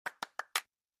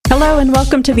Hello and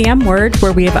welcome to the M Word,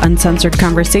 where we have uncensored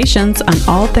conversations on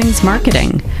all things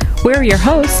marketing. We're your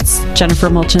hosts, Jennifer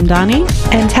Mulchandani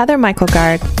and Heather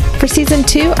Michaelgard. For Season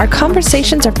 2, our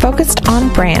conversations are focused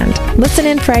on brand. Listen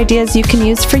in for ideas you can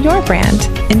use for your brand.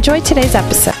 Enjoy today's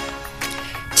episode.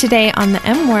 Today on the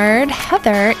M Word,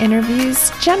 Heather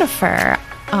interviews Jennifer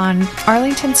on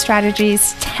Arlington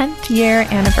Strategy's 10th year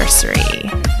anniversary.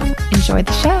 Enjoy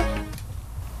the show.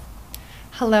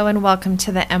 Hello and welcome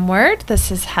to the M Word.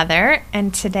 This is Heather,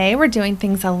 and today we're doing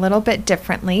things a little bit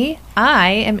differently.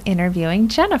 I am interviewing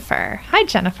Jennifer. Hi,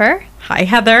 Jennifer. Hi,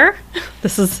 Heather.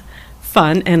 This is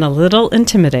fun and a little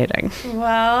intimidating.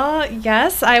 Well,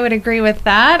 yes, I would agree with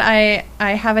that. I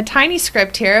have a tiny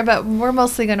script here, but we're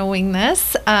mostly going to wing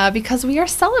this because we are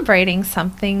celebrating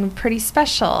something pretty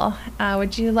special.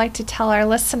 Would you like to tell our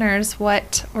listeners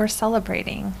what we're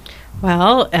celebrating?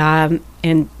 Well,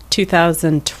 in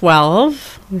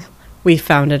 2012, we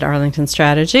founded Arlington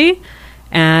Strategy,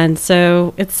 and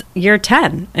so it's year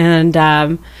 10,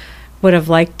 and would have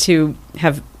liked to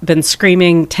have been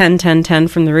screaming 10, 10, 10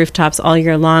 from the rooftops all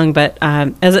year long, but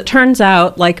as it turns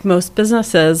out, like most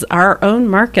businesses, our own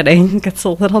marketing gets a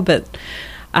little bit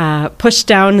pushed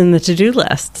down in the to-do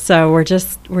list, so we're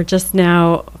just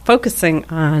now focusing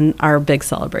on our big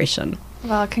celebration.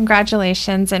 Well,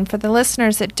 congratulations. And for the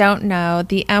listeners that don't know,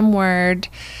 the M Word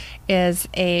is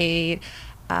a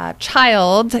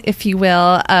child, if you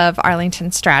will, of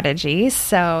Arlington Strategy.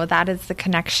 So that is the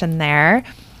connection there.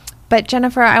 But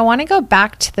Jennifer, I want to go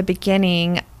back to the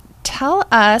beginning. Tell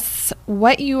us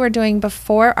what you were doing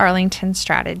before Arlington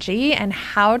Strategy and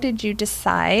how did you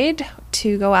decide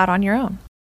to go out on your own?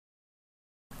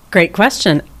 Great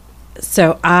question.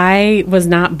 So I was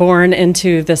not born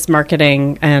into this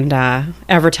marketing and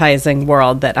advertising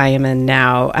world that I am in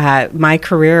now. My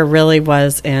career really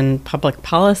was in public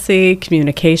policy,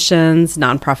 communications,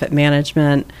 nonprofit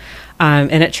management,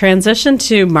 and it transitioned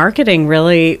to marketing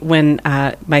really when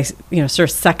my sort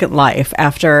of second life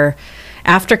after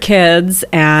kids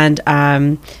and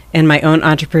in my own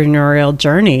entrepreneurial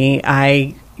journey.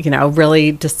 I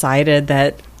really decided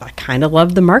that I kind of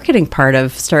loved the marketing part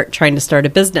of trying to start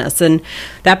a business. And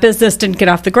that business didn't get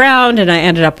off the ground, and I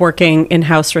ended up working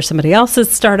in-house for somebody else's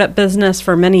startup business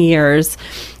for many years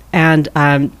and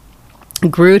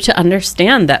grew to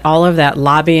understand that all of that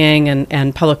lobbying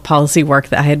and public policy work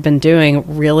that I had been doing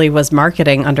really was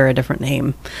marketing under a different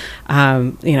name,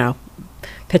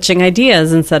 pitching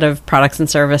ideas instead of products and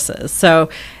services. So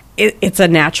it's a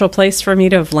natural place for me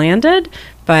to have landed,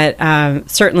 but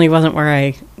certainly wasn't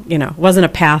where wasn't a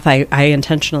path I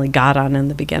intentionally got on in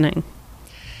the beginning.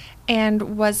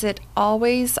 And was it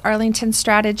always Arlington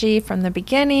Strategy from the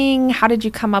beginning? How did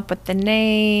you come up with the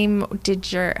name?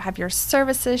 Have your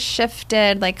services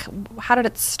shifted? How did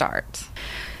it start?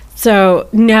 So,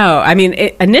 no, I mean,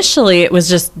 initially it was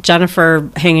just Jennifer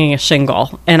hanging a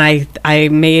shingle, and I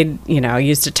made,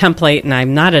 used a template, and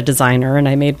I'm not a designer, and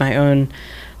I made my own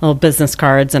little business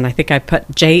cards, and I think I put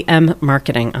JM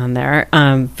Marketing on there.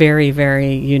 Very,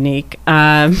 very unique.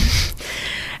 But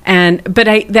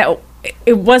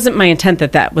it wasn't my intent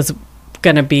that was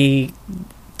going to be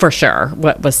for sure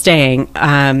what was staying.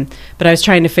 But I was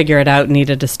trying to figure it out,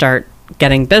 needed to start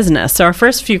getting business. So our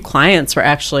first few clients were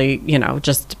actually,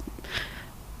 just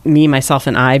me, myself,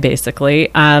 and I,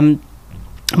 basically, while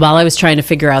I was trying to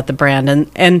figure out the brand.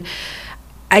 And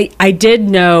I did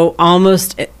know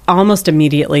almost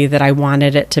immediately that I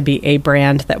wanted it to be a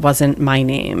brand that wasn't my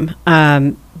name,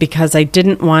 because I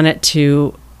didn't want it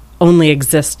to only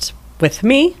exist with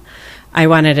me. I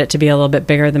wanted it to be a little bit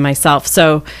bigger than myself.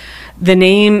 So the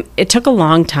name, it took a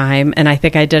long time, and I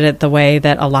think I did it the way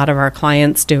that a lot of our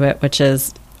clients do it, which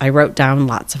is I wrote down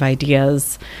lots of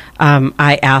ideas.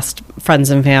 I asked friends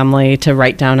and family to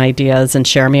write down ideas and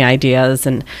share me ideas.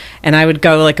 And I would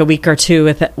go like a week or two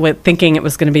with thinking it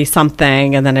was going to be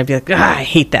something. And then I'd be like, I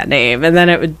hate that name. And then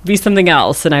it would be something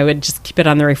else. And I would just keep it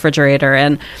on the refrigerator.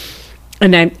 And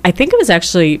I think it was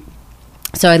actually,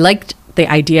 so I liked the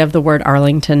idea of the word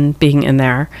Arlington being in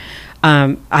there.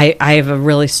 I have a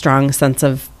really strong sense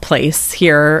of place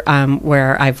here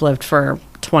where I've lived for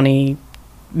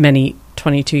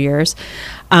 22 years.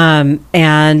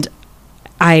 And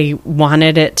I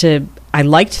wanted it to, I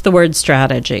liked the word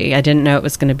strategy. I didn't know it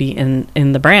was going to be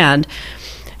in the brand.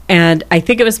 And I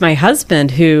think it was my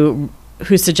husband who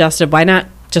suggested, why not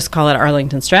just call it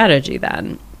Arlington Strategy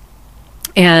then?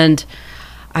 And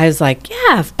I was like,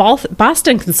 yeah, if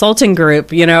Boston Consulting Group,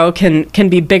 can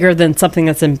be bigger than something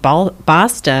that's in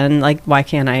Boston, like, why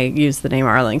can't I use the name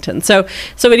Arlington? So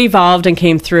it evolved and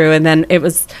came through. And then it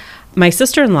was my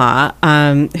sister-in-law,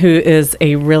 who is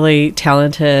a really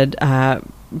talented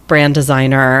brand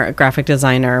designer, a graphic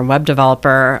designer, web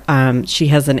developer. She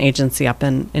has an agency up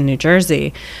in New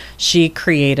Jersey. She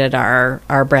created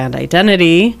our brand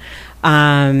identity,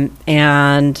 and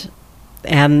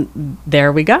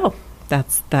there we go.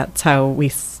 That's how we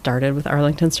started with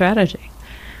Arlington Strategy.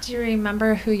 Do you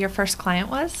remember who your first client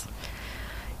was?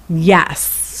 Yes.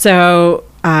 So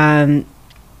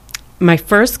my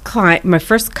first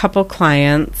couple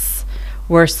clients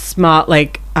were small,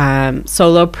 like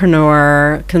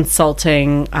solopreneur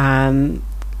consulting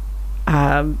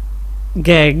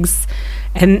gigs,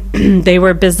 and they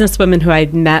were businesswomen who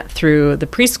I'd met through the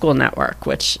preschool network,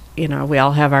 which, we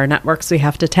all have our networks we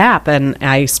have to tap, and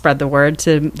I spread the word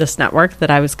to this network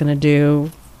that I was going to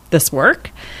do this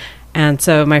work. And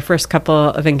so my first couple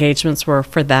of engagements were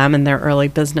for them and their early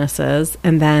businesses.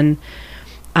 And then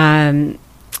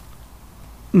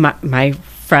my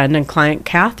friend and client,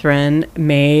 Catherine,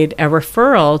 made a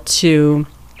referral to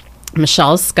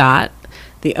Michelle Scott,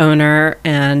 the owner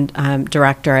and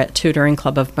director at Tutoring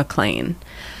Club of McLean,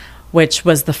 which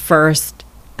was the first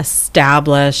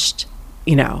established,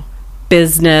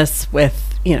 business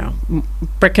with,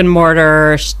 brick and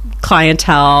mortar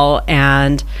clientele.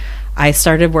 And I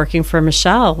started working for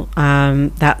Michelle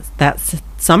that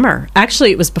summer.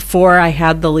 Actually, it was before I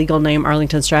had the legal name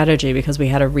Arlington Strategy, because we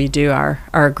had to redo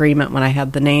our agreement when I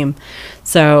had the name.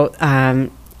 So,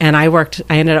 and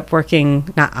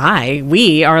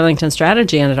we, Arlington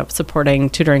Strategy, ended up supporting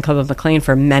Tutoring Club of McLean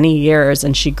for many years,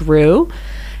 and she grew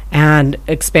and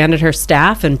expanded her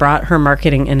staff and brought her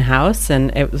marketing in-house,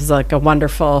 and it was like a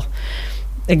wonderful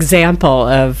example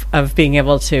of being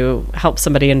able to help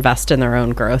somebody invest in their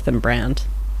own growth and brand.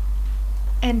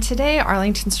 And today,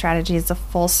 Arlington Strategy is a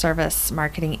full-service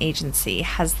marketing agency.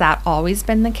 Has that always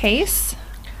been the case?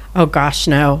 Oh, gosh,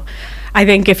 no. I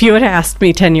think if you had asked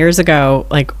me 10 years ago,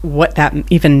 like, what that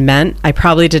even meant, I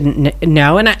probably didn't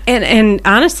know. And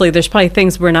honestly, there's probably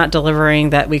things we're not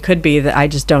delivering that we could be that I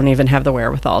just don't even have the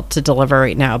wherewithal to deliver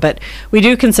right now. But we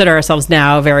do consider ourselves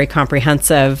now very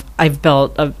comprehensive. I've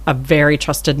built a very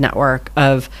trusted network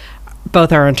of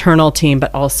both our internal team,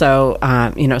 but also,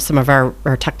 some of our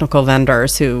technical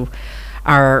vendors who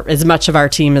are as much of our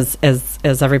team as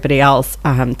everybody else,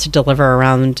 to deliver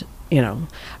around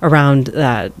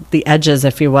the edges,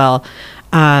 if you will.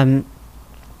 The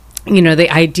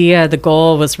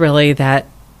goal was really that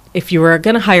if you were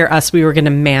going to hire us, we were going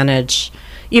to manage,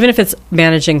 even if it's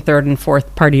managing third and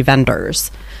fourth party vendors,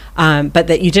 but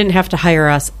that you didn't have to hire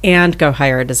us and go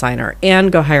hire a designer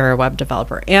and go hire a web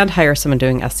developer and hire someone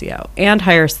doing SEO and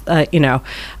hire,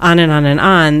 on and on and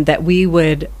on, that we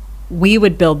would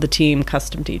build the team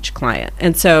custom to each client.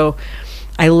 And so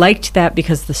I liked that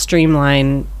because the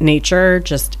streamlined nature,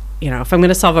 just, if I'm going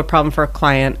to solve a problem for a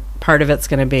client, part of it's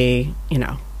going to be, you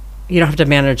don't have to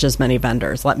manage as many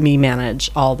vendors. Let me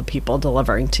manage all the people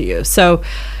delivering to you. So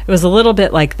it was a little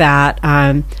bit like that.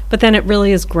 But then it really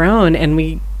has grown, and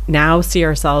we now see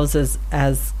ourselves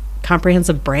as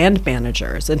comprehensive brand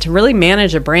managers. And to really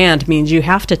manage a brand means you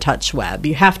have to touch web,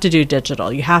 you have to do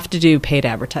digital, you have to do paid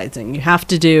advertising, you have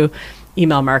to do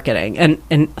email marketing,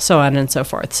 and so on and so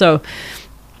forth. So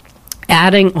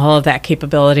adding all of that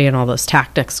capability and all those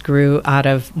tactics grew out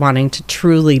of wanting to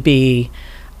truly be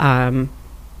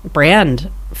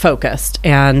brand focused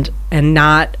and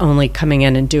not only coming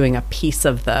in and doing a piece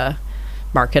of the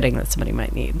marketing that somebody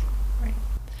might need. Right.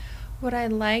 What I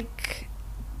like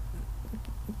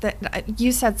that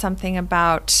you said something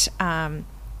about, you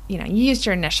used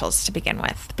your initials to begin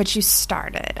with, but you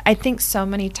started. I think so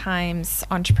many times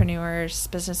entrepreneurs,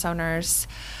 business owners,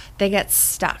 they get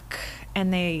stuck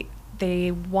and they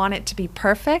want it to be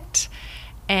perfect,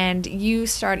 and you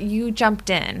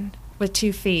jumped in with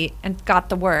 2 feet and got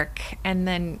the work, and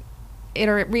then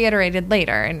reiterated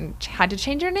later and had to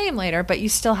change your name later, but you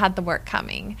still had the work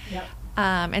coming. Yep.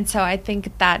 And so I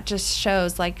think that just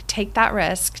shows, like, take that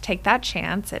risk, take that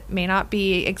chance. It may not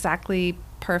be exactly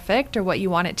perfect or what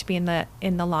you want it to be in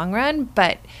the long run,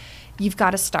 but you've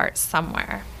got to start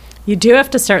somewhere. You do have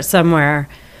to start somewhere,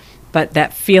 but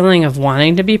that feeling of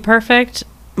wanting to be perfect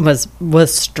was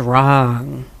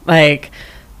strong. Like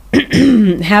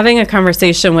having a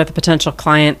conversation with a potential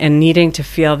client and needing to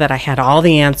feel that I had all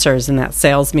the answers in that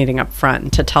sales meeting up front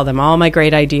and to tell them all my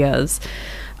great ideas.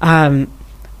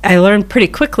 I learned pretty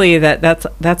quickly that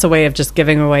that's a way of just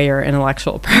giving away your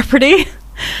intellectual property.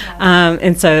 Yeah.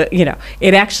 And so,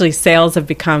 it actually, sales have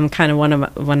become kind of one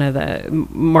of the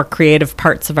more creative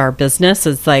parts of our business,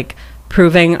 is like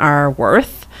proving our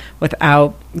worth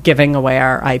without giving away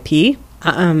our IP.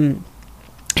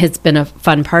 It's been a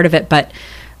fun part of it, but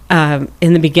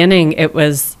in the beginning, it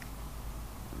was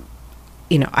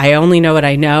I only know what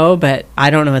I know, but I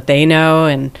don't know what they know.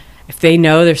 And if they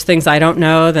know there's things I don't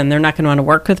know, then they're not going to want to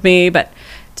work with me. But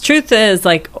the truth is,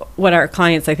 like, what our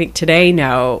clients, I think, today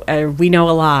know, we know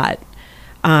a lot.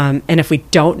 And if we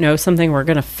don't know something, we're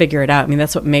going to figure it out. I mean,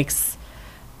 that's what makes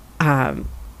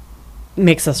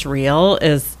us real.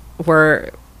 Is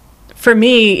for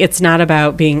me, it's not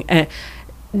about being.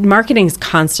 Marketing is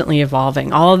constantly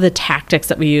evolving. All of the tactics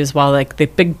that we use, while like the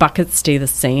big buckets stay the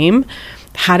same,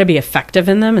 how to be effective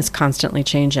in them is constantly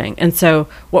changing. And so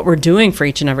what we're doing for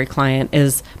each and every client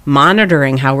is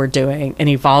monitoring how we're doing and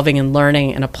evolving and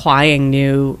learning and applying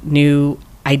new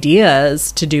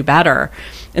ideas to do better.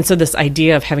 And so this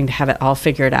idea of having to have it all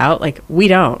figured out, like, we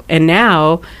don't. And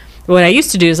now what I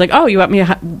used to do is like, oh, you want me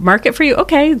to market for you?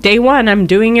 Okay, day one, I'm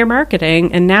doing your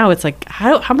marketing. And now it's like,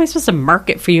 how am I supposed to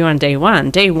market for you on day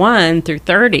one? Day 1 through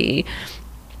 30,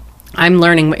 I'm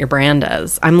learning what your brand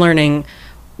is. I'm learning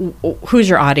who's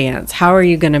your audience. How are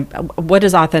you going to, what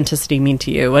does authenticity mean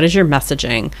to you? What is your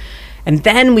messaging? And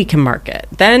then we can market.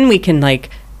 Then we can like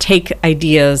take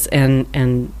ideas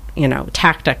and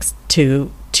tactics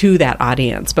to that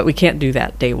audience. But we can't do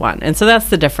that day one. And so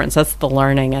that's the difference. That's the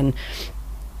learning. And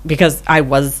because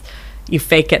you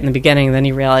fake it in the beginning, and then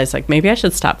you realize, like, maybe I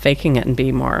should stop faking it and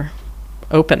be more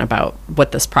open about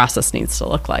what this process needs to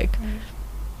look like.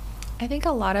 I think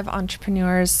a lot of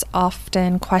entrepreneurs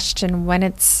often question when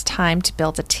it's time to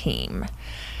build a team.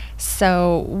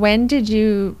 So when did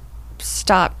you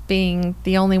stop being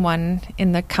the only one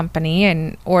in the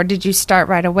company, or did you start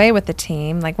right away with the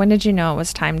team? Like, when did you know it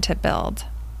was time to build?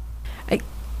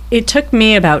 It took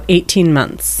me about 18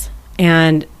 months,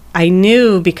 and I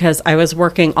knew because I was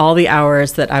working all the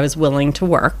hours that I was willing to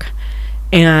work.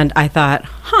 And I thought,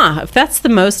 if that's the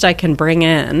most I can bring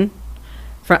in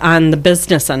on the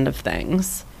business end of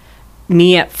things,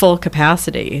 me at full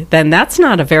capacity, then that's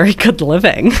not a very good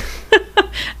living,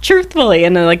 truthfully.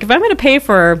 And like, if I'm going to pay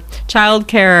for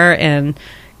childcare and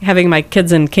having my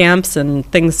kids in camps and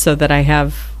things so that I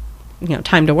have,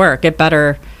 time to work, it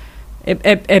better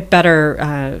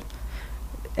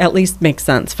at least make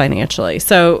sense financially.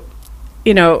 So,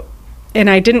 and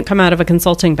I didn't come out of a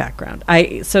consulting background.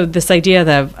 So this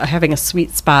idea of having a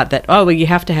sweet spot that, you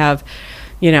have to have,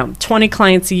 20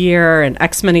 clients a year and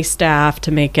X many staff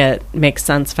to make it make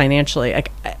sense financially.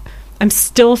 I'm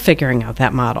still figuring out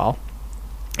that model.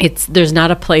 There's not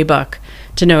a playbook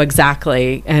to know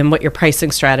exactly and what your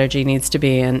pricing strategy needs to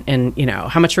be and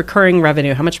how much recurring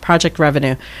revenue, how much project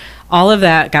revenue. All of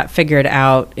that got figured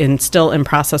out and still in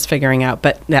process figuring out.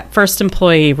 But that first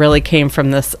employee really came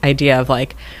from this idea of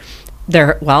like,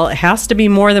 it has to be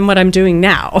more than what I'm doing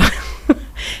now.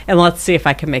 And let's see if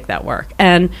I can make that work.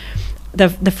 And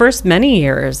the first many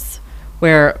years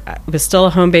where it was still a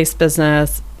home-based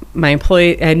business, I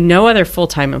had no other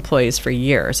full-time employees for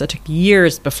years. It took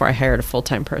years before I hired a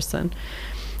full-time person.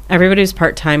 Everybody was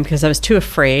part-time because I was too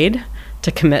afraid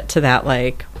to commit to that,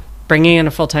 like, bringing in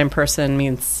a full-time person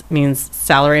means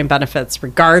salary and benefits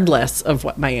regardless of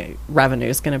what my revenue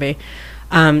is going to be.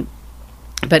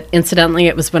 But incidentally,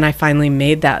 it was when I finally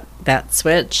made that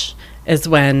switch is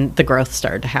when the growth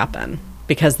started to happen,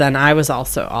 because then I was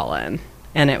also all in.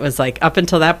 And it was like, up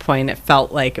until that point, it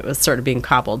felt like it was sort of being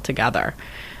cobbled together.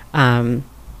 But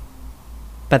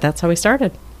that's how we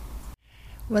started.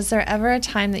 Was there ever a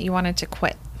time that you wanted to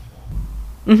quit?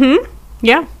 Mm-hmm.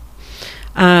 Yeah.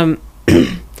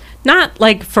 Not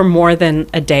like for more than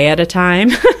a day at a time,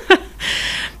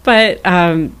 but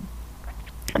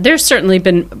there's certainly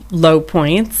been low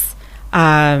points,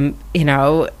 and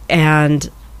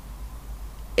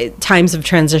times of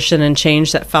transition and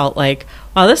change that felt like,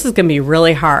 wow, this is going to be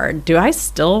really hard.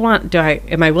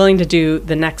 Am I willing to do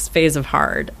the next phase of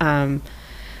hard? But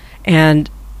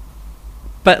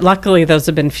luckily those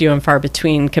have been few and far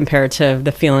between compared to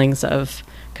the feelings of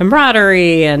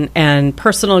camaraderie and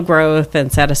personal growth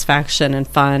and satisfaction and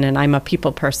fun. And I'm a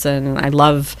people person, and I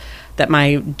love that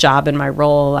my job and my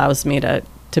role allows me to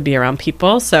be around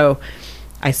people. So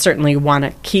I certainly want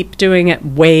to keep doing it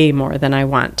way more than I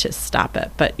want to stop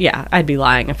it. But yeah, I'd be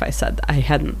lying if I said I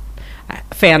hadn't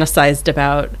fantasized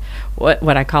about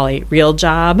what I call a real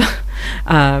job.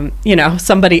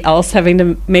 Somebody else having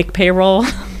to make payroll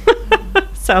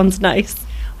sounds nice.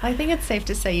 I think it's safe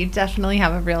to say you definitely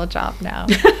have a real job now.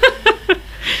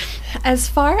 As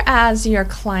far as your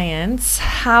clients,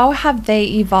 how have they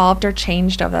evolved or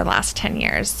changed over the last 10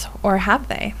 years? Or have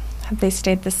they? Have they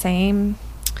stayed the same?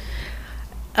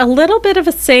 A little bit of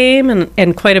the same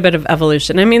and quite a bit of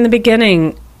evolution. I mean, in the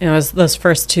beginning, it was those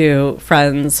first two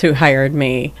friends who hired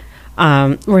me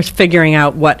were figuring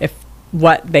out what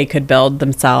they could build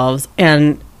themselves.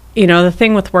 And, the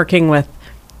thing with working with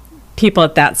people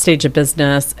at that stage of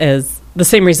business is the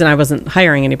same reason I wasn't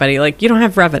hiring anybody. Like, you don't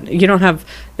have revenue.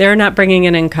 They're not bringing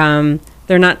in income.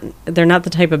 They're not the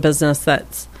type of business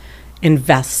that's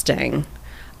investing.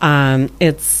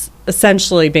 It's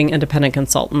essentially being independent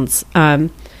consultants. And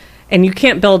you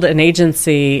can't build an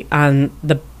agency on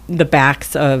the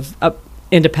backs of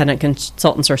independent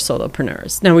consultants or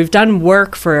solopreneurs. Now, we've done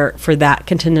work for that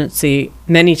contingency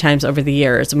many times over the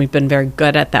years, and we've been very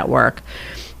good at that work.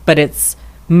 But it's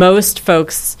most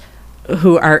folks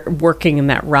who are working in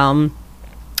that realm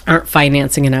aren't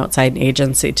financing an outside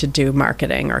agency to do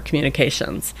marketing or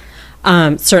communications,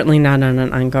 certainly not on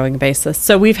an ongoing basis.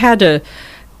 So we've had to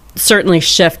certainly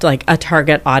shift like a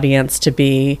target audience to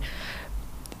be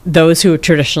those who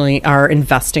traditionally are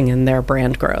investing in their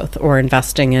brand growth or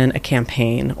investing in a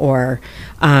campaign or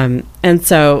and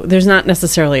so there's not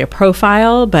necessarily a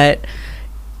profile, but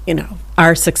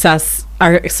our success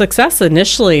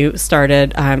initially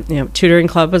started Tutoring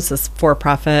Club was this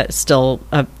for-profit, still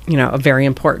a very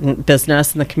important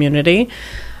business in the community,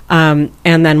 and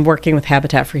then working with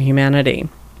Habitat for Humanity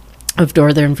of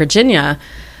Northern Virginia.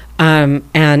 And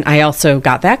I also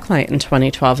got that client in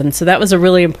 2012. And so that was a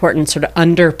really important sort of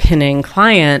underpinning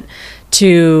client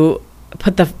to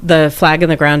put the flag in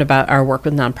the ground about our work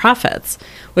with nonprofits,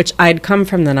 which I'd come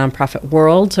from the nonprofit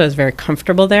world, so I was very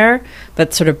comfortable there,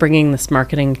 but sort of bringing this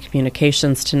marketing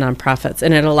communications to nonprofits.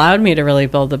 And it allowed me to really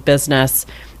build a business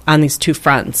on these two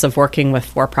fronts of working with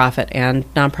for-profit and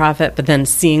nonprofit, but then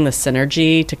seeing the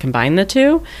synergy to combine the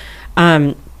two.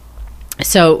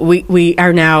 So we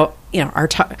are now,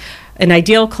 an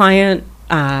ideal client,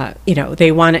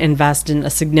 they want to invest in a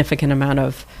significant amount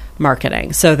of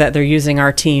marketing so that they're using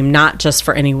our team not just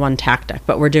for any one tactic,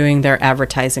 but we're doing their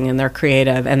advertising and their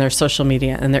creative and their social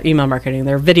media and their email marketing,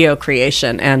 their video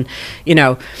creation, and,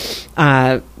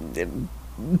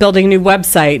 building a new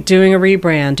website, doing a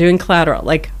rebrand, doing collateral.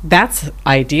 Like, that's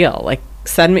ideal. Like,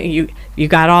 send me, you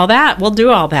got all that, we'll do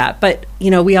all that. But,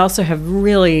 we also have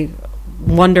really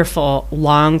wonderful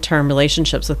long-term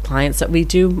relationships with clients that we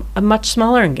do a much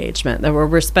smaller engagement, that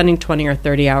we're spending 20 or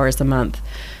 30 hours a month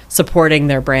supporting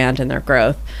their brand and their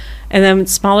growth. And then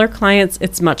smaller clients,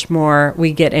 it's much more,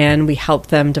 we get in, we help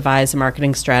them devise a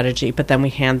marketing strategy, but then we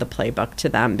hand the playbook to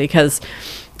them, because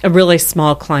a really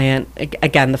small client,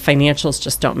 again, the financials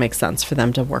just don't make sense for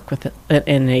them to work with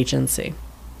an agency.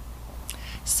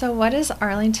 So what is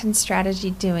Arlington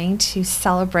Strategy doing to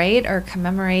celebrate or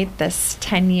commemorate this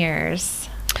 10 years?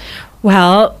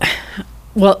 Well,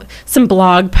 some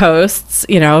blog posts,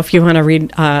 if you want to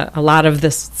read a lot of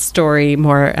this story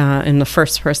more in the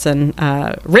first person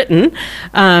written.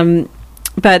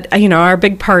 But, our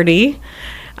big party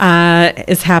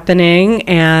is happening,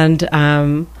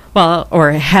 and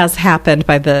or has happened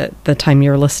by the time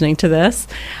you're listening to this,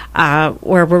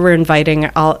 where we're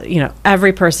inviting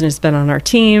every person who's been on our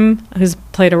team, who's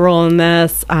played a role in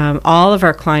this, all of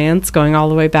our clients going all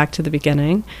the way back to the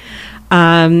beginning,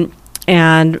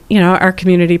 and our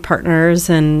community partners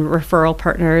and referral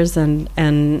partners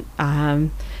and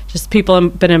just people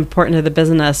who've been important to the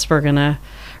business. We're gonna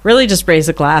really just raise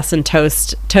a glass and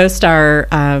toast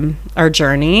our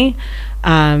journey.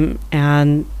 And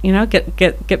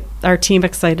get our team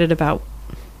excited about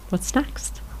what's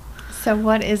next. So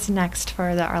what is next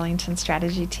for the Arlington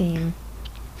Strategy team?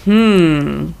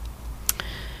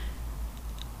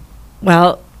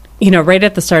 Well, right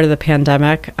at the start of the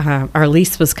pandemic, our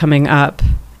lease was coming up,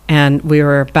 and we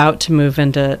were about to move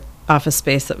into office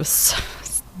space that was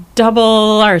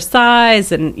double our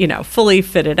size and, fully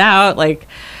fitted out. Like,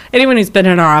 anyone who's been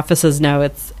in our offices know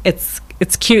it's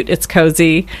cute, it's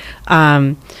cozy.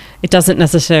 It doesn't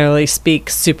necessarily speak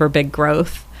super big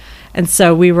growth. And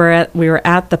so we were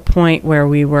at the point where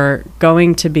we were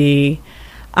going to be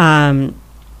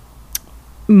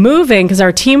moving because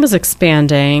our team was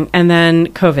expanding, and then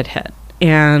COVID hit.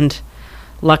 And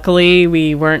luckily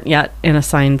we weren't yet in a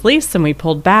signed lease, and we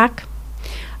pulled back.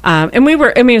 And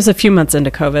it was a few months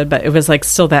into COVID, but it was like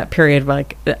still that period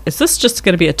like, is this just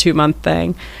going to be a 2-month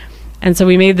thing? And so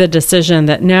we made the decision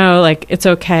that no, like, it's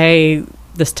okay,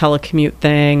 this telecommute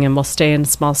thing, and we'll stay in a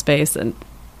small space. And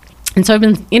so I've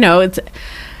been,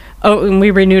 and we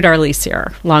renewed our lease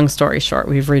here. Long story short,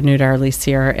 we've renewed our lease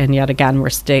here, and yet again, we're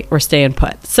staying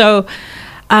put. So,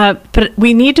 but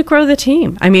we need to grow the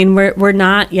team. I mean, we're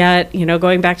not yet,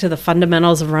 going back to the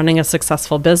fundamentals of running a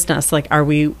successful business. Like, are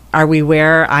we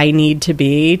where I need to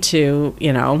be to,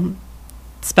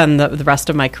 spend the rest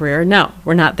of my career? No,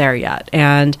 we're not there yet.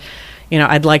 And,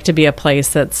 I'd like to be a place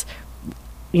that's,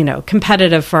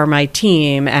 competitive for my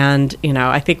team. And,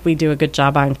 I think we do a good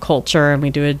job on culture, and we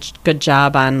do a good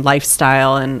job on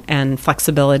lifestyle and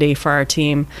flexibility for our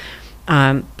team.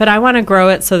 But I want to grow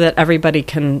it so that everybody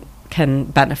can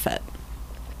benefit.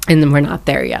 And then we're not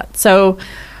there yet. So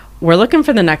we're looking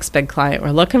for the next big client.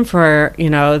 We're looking for,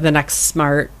 the next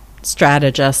smart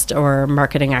strategist or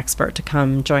marketing expert to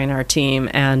come join our team,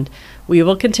 and we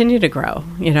will continue to grow.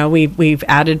 We've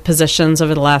added positions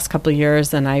over the last couple of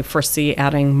years, and I foresee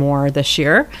adding more this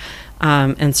year,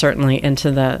 and certainly into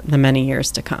the many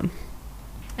years to come.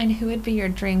 And who would be your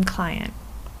dream client?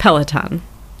 Peloton.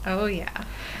 Oh, yeah.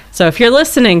 So if you're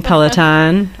listening,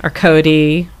 Peloton or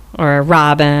Cody or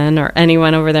Robin or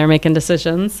anyone over there making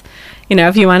decisions,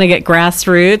 if you want to get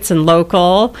grassroots and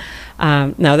local,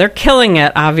 no, they're killing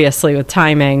it, obviously, with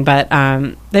timing, but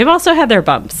they've also had their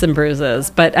bumps and bruises.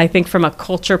 But I think from a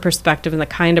culture perspective and the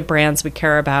kind of brands we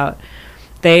care about,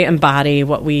 they embody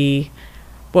what we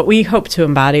hope to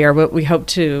embody, or what we hope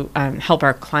to help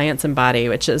our clients embody,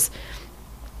 which is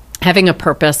having a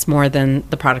purpose more than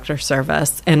the product or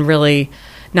service, and really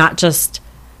not just,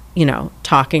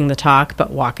 talking the talk,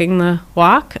 but walking the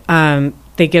walk.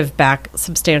 They give back a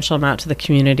substantial amount to the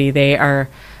community. They are,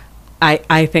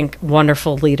 I think,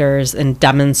 wonderful leaders in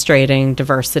demonstrating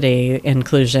diversity,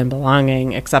 inclusion,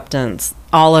 belonging, acceptance,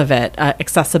 all of it,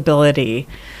 accessibility.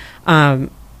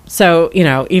 So,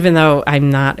 even though I'm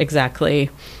not exactly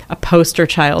a poster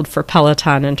child for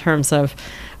Peloton in terms of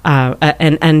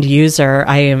an end user,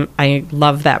 I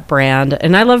love that brand,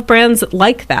 and I love brands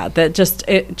like that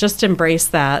just embrace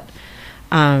that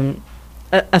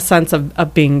a sense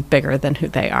of being bigger than who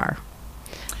they are.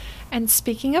 And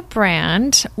speaking of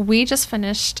brand, we just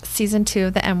finished season 2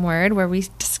 of the M Word, where we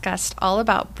discussed all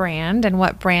about brand and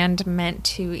what brand meant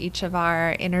to each of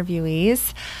our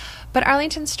interviewees. But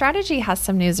Arlington Strategy has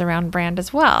some news around brand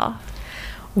as well.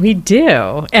 We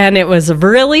do. And it was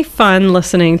really fun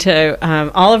listening to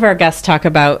all of our guests talk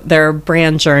about their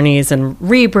brand journeys and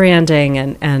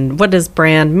rebranding and what does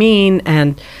brand mean.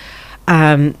 And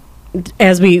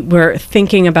as we were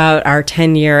thinking about our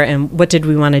 10-year and what did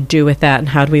we want to do with that and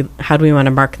how do we want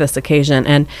to mark this occasion.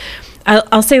 And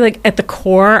I'll say, like, at the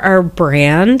core, our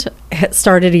brand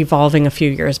started evolving a few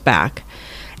years back.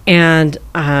 And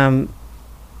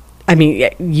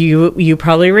you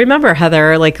probably remember,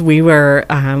 Heather, like we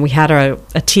had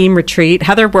a team retreat.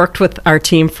 Heather worked with our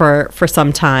team for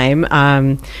some time.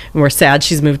 And we're sad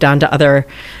she's moved on to other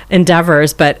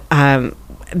endeavors, but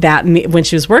when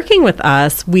she was working with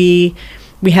us, we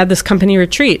had this company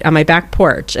retreat on my back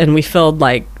porch, and we filled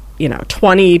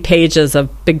 20 pages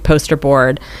of big poster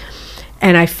board.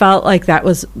 And I felt like it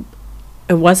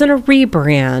wasn't a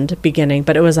rebrand beginning,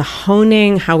 but it was a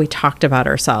honing how we talked about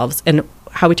ourselves and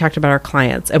how we talked about our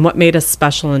clients and what made us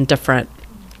special and different.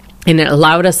 And it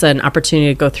allowed us an opportunity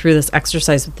to go through this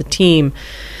exercise with the team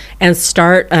and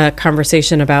start a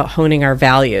conversation about honing our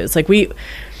values. Like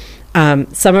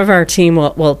some of our team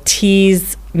will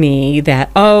tease me that,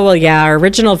 oh, well, yeah, our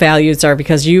original values are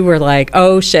because you were like,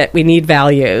 oh, shit, we need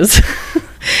values.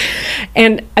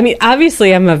 And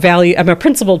obviously I'm a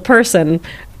principled person,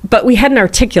 but we hadn't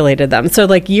articulated them.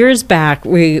 So years back,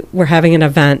 we were having an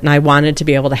event and I wanted to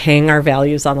be able to hang our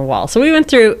values on the wall. So we went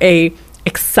through a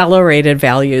accelerated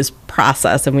values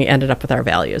process and we ended up with our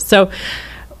values. So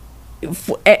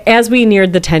as we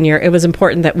neared the 10-year, it was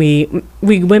important that we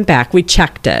went back, we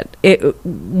checked it.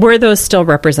 Were those still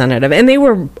representative? And they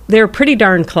were pretty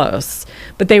darn close,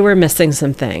 but they were missing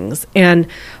some things. And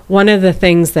one of the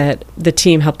things that the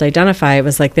team helped identify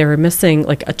was they were missing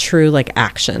a true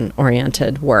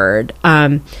action-oriented word.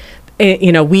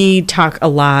 We talk a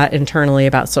lot internally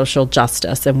about social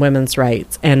justice and women's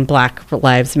rights and Black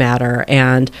Lives Matter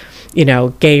and,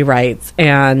 gay rights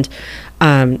and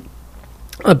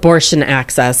abortion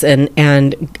access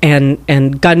and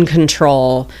gun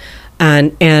control,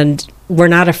 and we're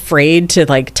not afraid to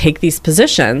take these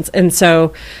positions. And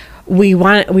so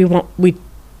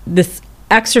this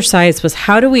exercise was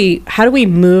how do we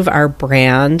move our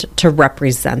brand to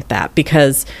represent that?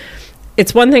 Because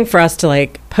it's one thing for us to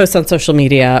post on social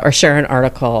media or share an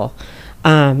article,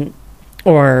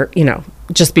 or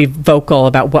just be vocal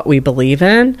about what we believe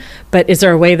in, but is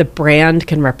there a way the brand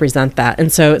can represent that? And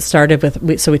so it started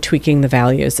with tweaking the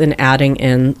values and adding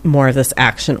in more of this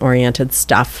action-oriented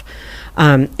stuff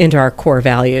into our core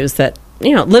values that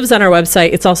lives on our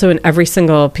website. It's also in every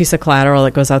single piece of collateral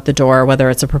that goes out the door, whether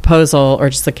it's a proposal or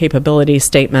just a capability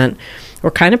statement.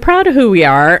 We're kind of proud of who we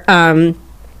are.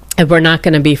 And we're not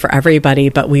going to be for everybody,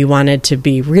 but we wanted to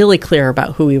be really clear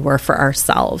about who we were for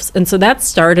ourselves. And so that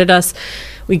started us.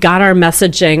 We got our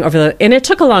messaging and it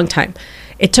took a long time.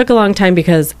 It took a long time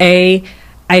because I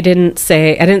didn't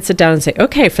sit down and say,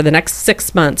 okay, for the next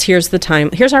 6 months, here's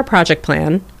our project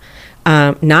plan.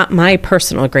 Not my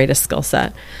personal greatest skill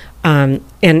set, And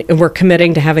we're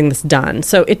committing to having this done.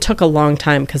 So it took a long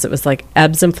time because it was like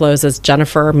ebbs and flows as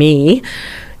Jennifer, me,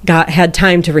 had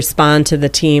time to respond to the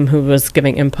team who was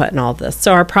giving input and all this.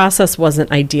 So our process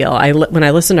wasn't ideal. When I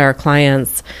listened to our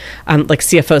clients, like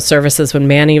CFO Services, when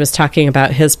Manny was talking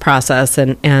about his process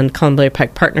and Columbia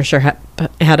Pike Partnership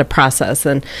had a process,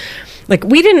 and like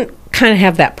we didn't kind of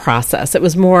have that process. It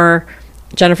was more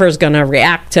Jennifer's going to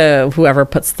react to whoever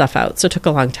puts stuff out. So it took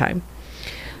a long time.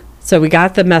 So we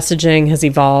got the messaging has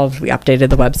evolved. We updated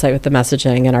the website with the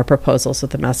messaging and our proposals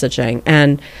with the messaging.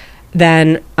 And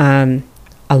then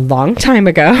a long time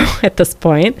ago at this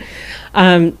point,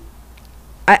 I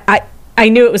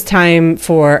knew it was time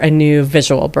for a new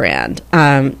visual brand.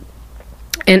 And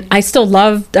I still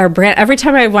loved our brand. Every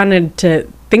time I wanted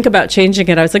to think about changing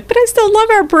it, I was like, but I still love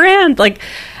our brand. Like,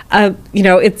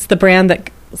 it's the brand that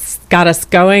got us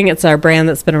going. It's our brand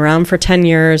that's been around for 10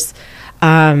 years.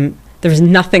 There was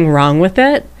nothing wrong with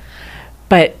it,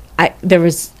 but I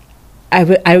was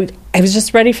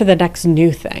just ready for the next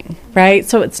new thing, right?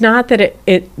 So it's not that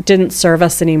it didn't serve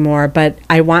us anymore, but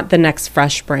I want the next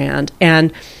fresh brand.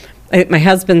 And my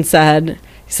husband said,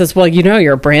 he says, well,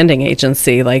 you're a branding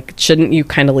agency. Like, shouldn't you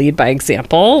kind of lead by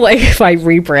example? Like, by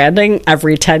rebranding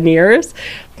every 10 years?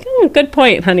 Good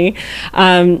point, honey.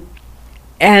 And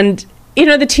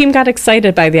the team got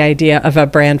excited by the idea of a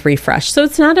brand refresh. So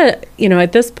it's not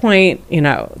at this point,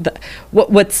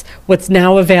 what's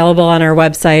now available on our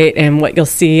website and what you'll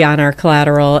see on our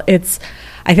collateral,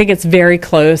 I think it's very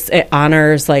close. It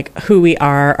honors like who we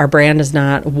are. Our brand is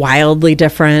not wildly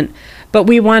different, but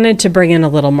we wanted to bring in a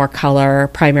little more color,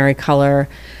 primary color,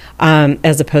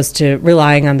 as opposed to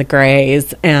relying on the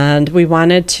grays. And we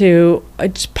wanted to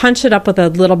punch it up with a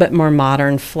little bit more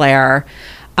modern flair.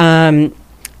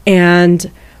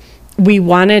 And we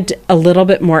wanted a little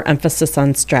bit more emphasis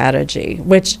on strategy,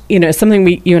 which, is something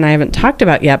you and I haven't talked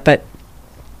about yet, but,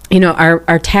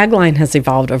 our tagline has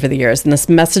evolved over the years. And this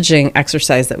messaging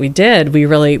exercise that we did, we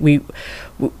really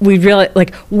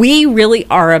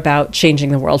are about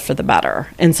changing the world for the better.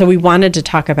 And so we wanted to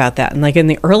talk about that. And like in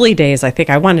the early days, I think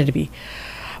I wanted to be,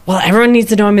 well, everyone needs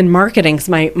to know I'm in marketing because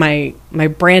my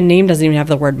brand name doesn't even have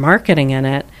the word marketing in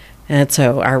it. And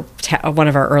so one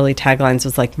of our early taglines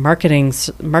was like marketing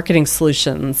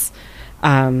solutions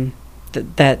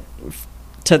that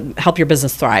to help your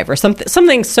business thrive, or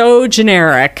something so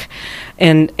generic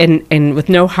and with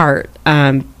no heart.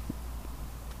 And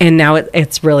now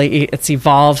it's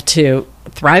evolved to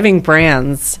thriving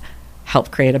brands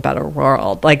help create a better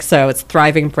world. Like, so it's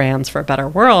thriving brands for a better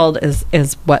world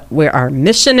is where our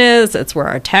mission is. It's where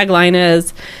our tagline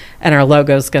is, and our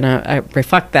logo is going to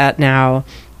reflect that now,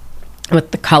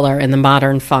 with the color and the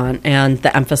modern font and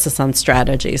the emphasis on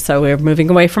strategy. So we're moving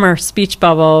away from our speech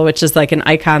bubble, which is like an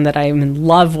icon that I'm in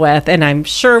love with, and I'm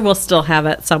sure we'll still have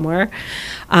it somewhere,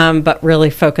 but really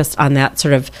focused on that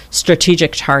sort of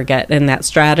strategic target. And that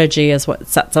strategy is what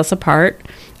sets us apart.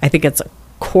 I think it's a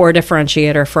core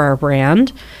differentiator for our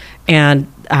brand. And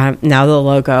now the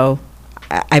logo,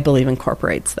 I believe,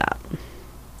 incorporates that.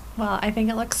 Well, I think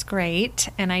it looks great.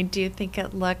 And I do think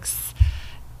it looks...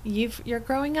 You're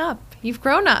growing up. You've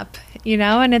grown up,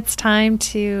 and it's time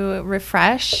to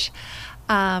refresh.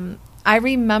 I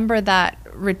remember that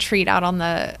retreat out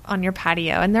on your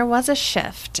patio, and there was a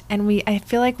shift, and I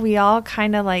feel like we all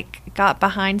kind of like got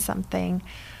behind something,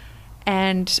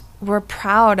 and we're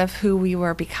proud of who we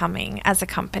were becoming as a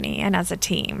company and as a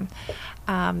team.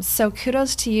 So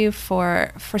kudos to you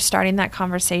for starting that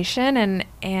conversation,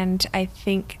 and I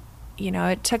think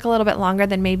it took a little bit longer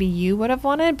than maybe you would have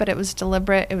wanted, but it was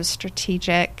deliberate, it was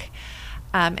strategic,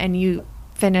 and you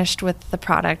finished with the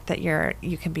product that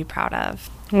you can be proud of.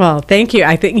 Well, thank you.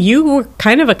 I think you were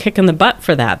kind of a kick in the butt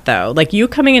for that, though. Like, you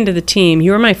coming into the team,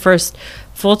 you were my first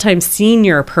full-time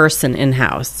senior person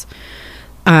in-house.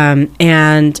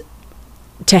 And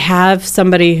to have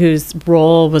somebody whose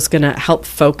role was going to help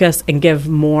focus and give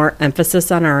more emphasis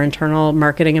on our internal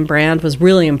marketing and brand was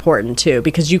really important too,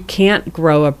 because you can't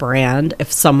grow a brand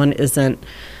if someone isn't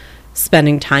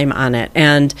spending time on it.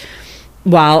 And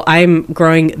while I'm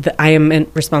growing, I am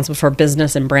responsible for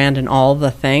business and brand and all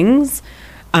the things.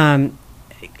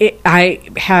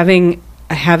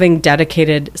 Having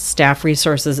dedicated staff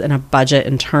resources and a budget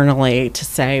internally to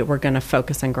say we're going to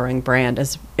focus on growing brand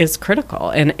is critical.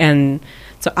 And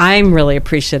so I'm really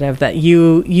appreciative that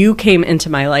you came into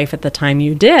my life at the time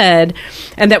you did,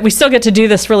 and that we still get to do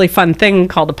this really fun thing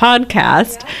called a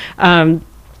podcast,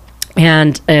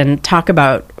 and talk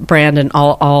about brand and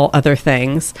all other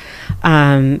things,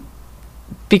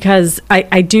 because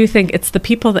I do think it's the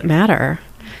people that matter.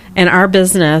 And our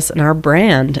business and our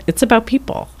brand, it's about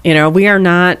people. We are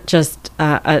not just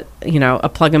a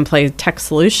plug and play tech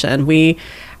solution. We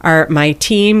are my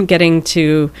team getting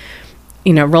to,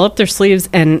 roll up their sleeves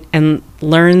and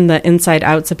learn the inside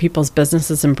outs of people's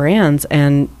businesses and brands.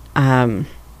 And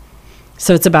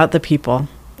so it's about the people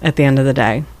at the end of the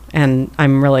day. And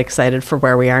I'm really excited for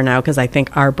where we are now because I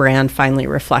think our brand finally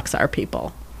reflects our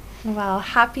people. Well,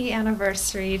 happy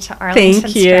anniversary to Arlington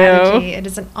Thank you. Strategy. It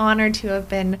is an honor to have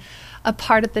been a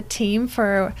part of the team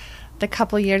for the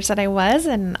couple years that I was,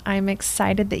 and I'm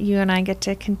excited that you and I get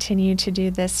to continue to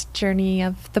do this journey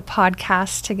of the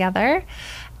podcast together.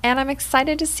 And I'm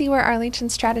excited to see where Arlington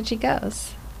Strategy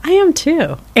goes. I am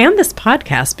too. And this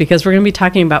podcast, because we're going to be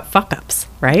talking about fuck-ups,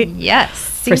 right? Yes.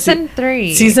 Season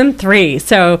 3. Season 3.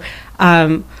 So,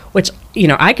 which,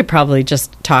 I could probably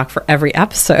just talk for every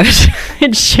episode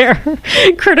and share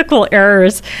critical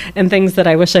errors and things that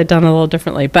I wish I'd done a little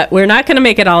differently. But we're not going to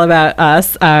make it all about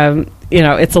us.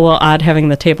 It's a little odd having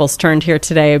the tables turned here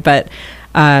today, but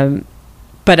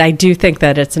I do think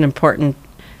that it's an important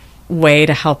way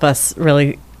to help us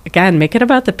really, again, make it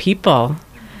about the people.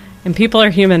 And people are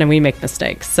human and we make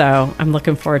mistakes. So I'm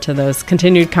looking forward to those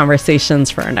continued conversations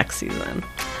for our next season.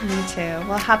 Me too.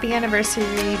 Well, happy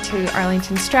anniversary to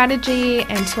Arlington Strategy,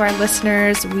 and to our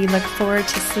listeners, we look forward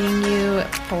to seeing you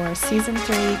for season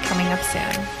 3 coming up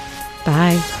soon.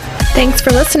 Bye. Thanks for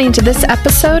listening to this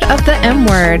episode of The M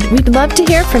Word. We'd love to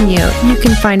hear from you. You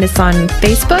can find us on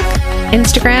Facebook,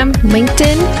 Instagram,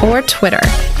 LinkedIn, or Twitter.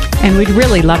 And we'd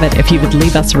really love it if you would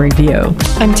leave us a review.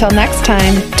 Until next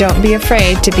time, don't be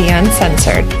afraid to be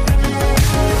uncensored.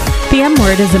 The M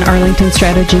Word is an Arlington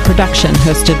Strategy production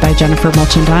hosted by Jennifer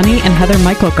Mulchandani and Heather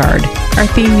Michaelgard. Our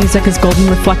theme music is Golden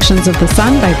Reflections of the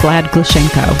Sun by Vlad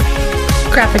Glushenko.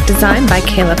 Graphic design by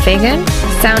Kayla Fagan.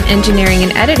 Sound engineering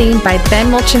and editing by Ben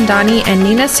Mulchandani and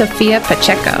Nina Sofia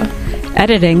Pacheco.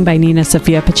 Editing by Nina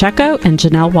Sofia Pacheco and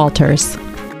Janelle Walters.